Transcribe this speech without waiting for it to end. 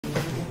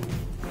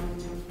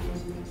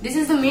This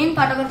is the main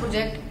part of our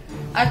project.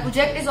 Our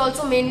project is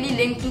also mainly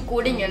linked to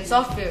coding and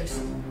softwares.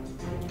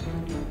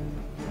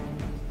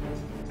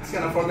 Thanks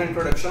Chandna for the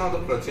introduction of the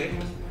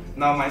project.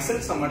 Now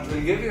myself Samarth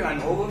will give you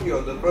an overview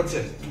of the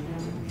project.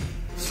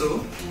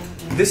 So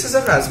this is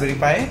a Raspberry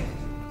Pi.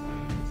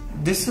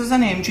 This is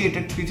an AMG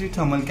 8833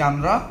 thermal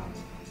camera.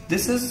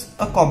 This is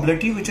a cobbler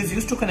tee which is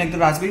used to connect the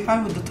Raspberry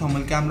Pi with the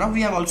thermal camera.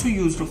 We have also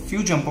used a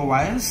few jumper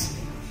wires.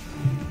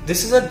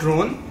 This is a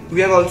drone. We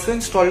have also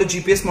installed a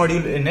GPS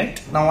module in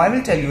it. Now I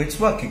will tell you it's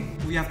working.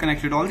 We have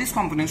connected all these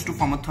components to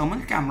form a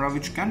thermal camera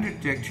which can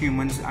detect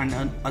humans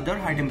and other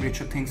high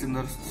temperature things in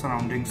the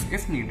surroundings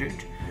if needed.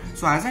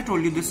 So as I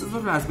told you, this is a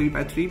Raspberry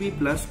Pi 3B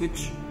Plus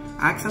which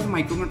acts as a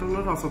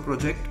microcontroller of a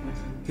project.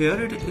 Here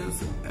an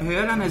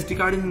SD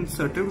card is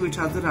inserted which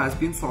has the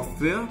Raspbian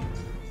software.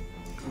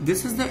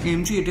 This is the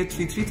AMG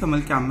 8833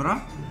 thermal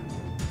camera.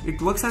 It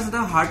works as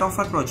the heart of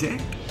our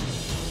project.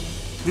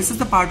 This is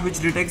the part which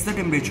detects the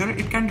temperature.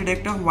 It can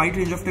detect a wide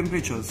range of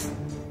temperatures.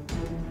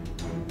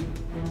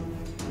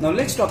 Now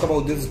let's talk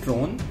about this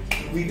drone.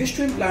 We wish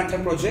to implant a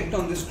project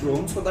on this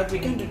drone so that we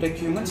can detect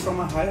humans from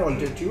a high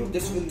altitude.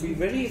 This will be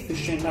very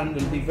efficient and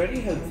will be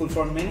very helpful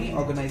for many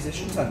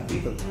organizations and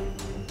people.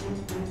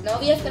 Now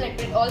we have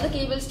connected all the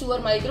cables to our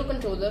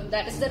microcontroller,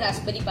 that is the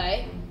Raspberry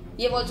Pi.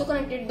 We have also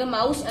connected the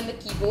mouse and the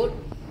keyboard,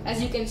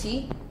 as you can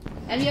see,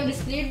 and we have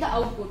displayed the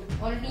output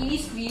on a TV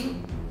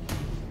screen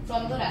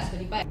from the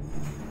Raspberry Pi.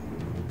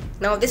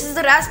 Now this is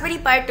the Raspberry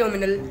Pi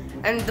terminal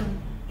and the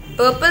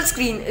purple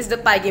screen is the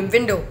Pygame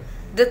window.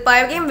 The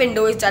Pygame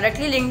window is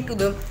directly linked to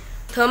the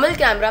thermal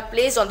camera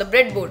placed on the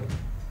breadboard.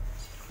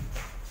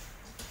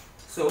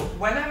 So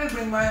when I will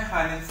bring my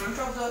hand in front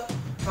of the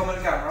thermal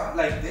camera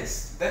like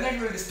this, then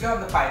it will display on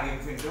the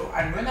Pygame window,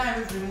 and when I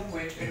will remove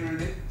it, it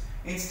will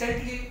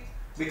instantly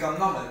become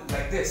normal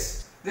like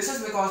this. This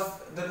is because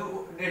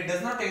it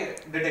does not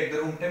detect the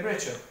room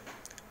temperature.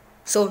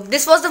 So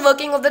this was the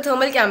working of the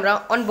thermal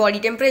camera on body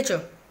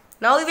temperature.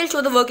 Now we will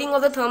show the working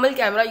of the thermal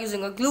camera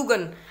using a glue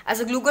gun,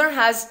 as a glue gun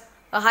has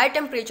a high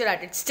temperature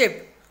at its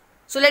tip.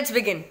 So let's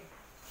begin.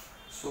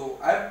 So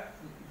I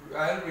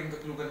will bring the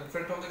glue gun in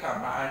front of the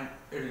camera and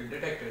it will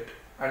detect it,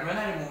 and when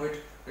I remove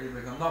it, it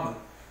will become normal.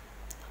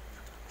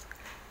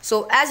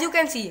 So as you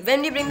can see,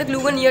 when we bring the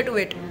glue gun near to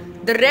it,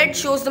 the red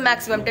shows the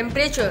maximum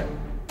temperature,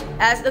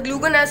 as the glue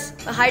gun has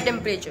a high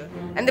temperature,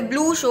 and the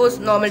blue shows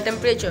normal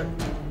temperature.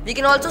 We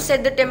can also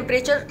set the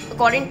temperature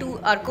according to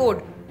our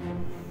code.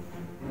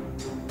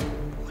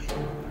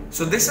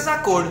 So this is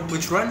our code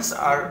which runs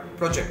our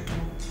project.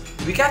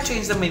 We can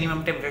change the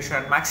minimum temperature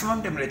and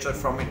maximum temperature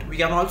from it. We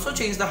can also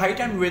change the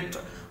height and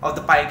width of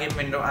the Pygame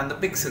window and the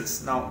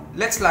pixels. Now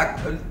let's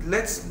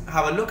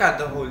have a look at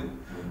the whole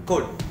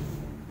code.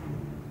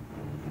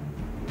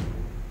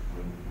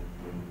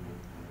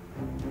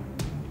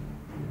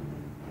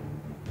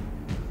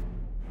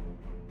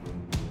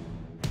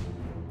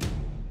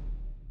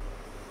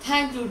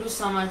 Thank you to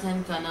Samarth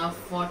and Chandna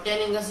for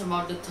telling us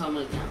about the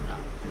thermal camera.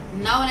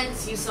 Now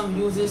let's see some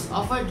uses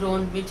of a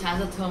drone which has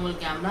a thermal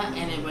camera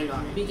enabled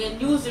on it. We can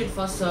use it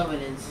for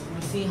surveillance,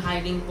 to see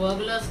hiding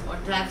burglars or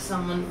track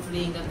someone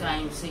fleeing a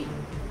crime scene.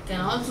 It can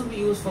also be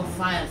used for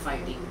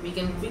firefighting. We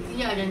can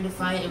quickly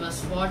identify if a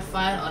spot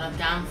fire or a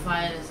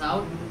campfire is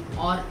out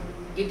or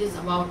it is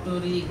about to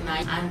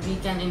reignite, and we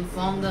can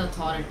inform the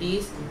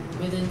authorities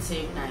within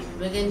safe time.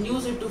 We can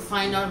use it to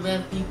find out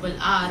where people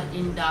are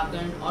in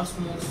darkened or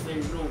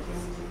smoke-filled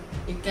rooms.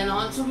 It can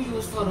also be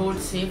used for road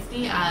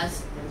safety,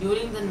 as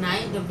during the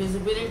night the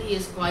visibility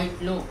is quite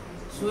low.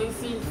 So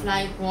if we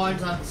fly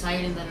quads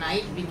outside in the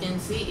night, we can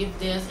see if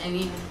there's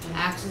any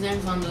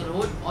accidents on the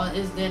road or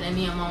is there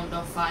any amount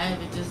of fire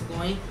which is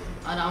going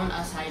around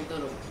aside the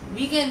road.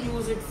 We can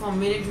use it for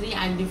military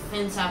and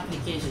defense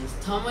applications.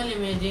 Thermal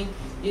imaging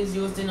is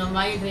used in a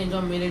wide range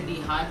of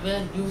military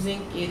hardware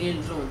using aerial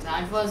drones.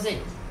 That was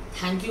it.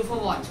 Thank you for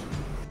watching.